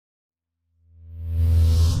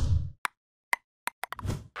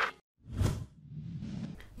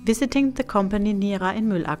Visiting the company NIRA in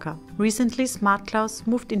Mühlacker. Recently, Smart Klaus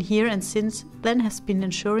moved in here and since then has been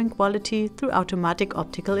ensuring quality through automatic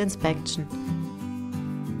optical inspection.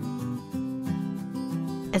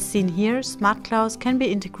 As seen here, Smart Klaus can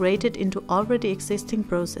be integrated into already existing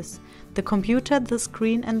process. The computer, the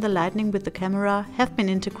screen and the lighting with the camera have been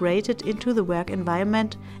integrated into the work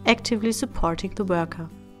environment, actively supporting the worker.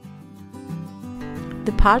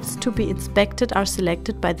 The parts to be inspected are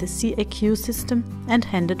selected by the CAQ system and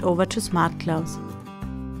handed over to Smart Klaus.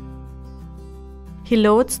 He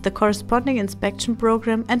loads the corresponding inspection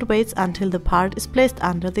program and waits until the part is placed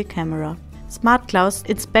under the camera. Smart Klaus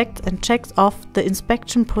inspects and checks off the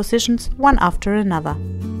inspection positions one after another.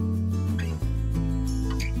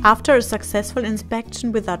 After a successful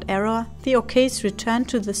inspection without error, the OK is returned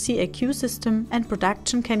to the CAQ system and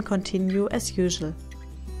production can continue as usual.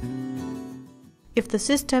 If the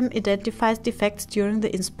system identifies defects during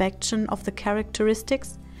the inspection of the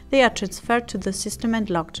characteristics, they are transferred to the system and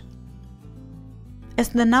logged. As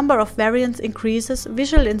the number of variants increases,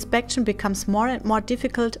 visual inspection becomes more and more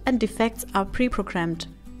difficult and defects are pre-programmed.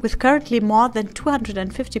 With currently more than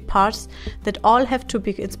 250 parts that all have to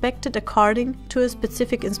be inspected according to a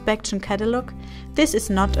specific inspection catalog, this is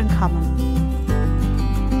not uncommon.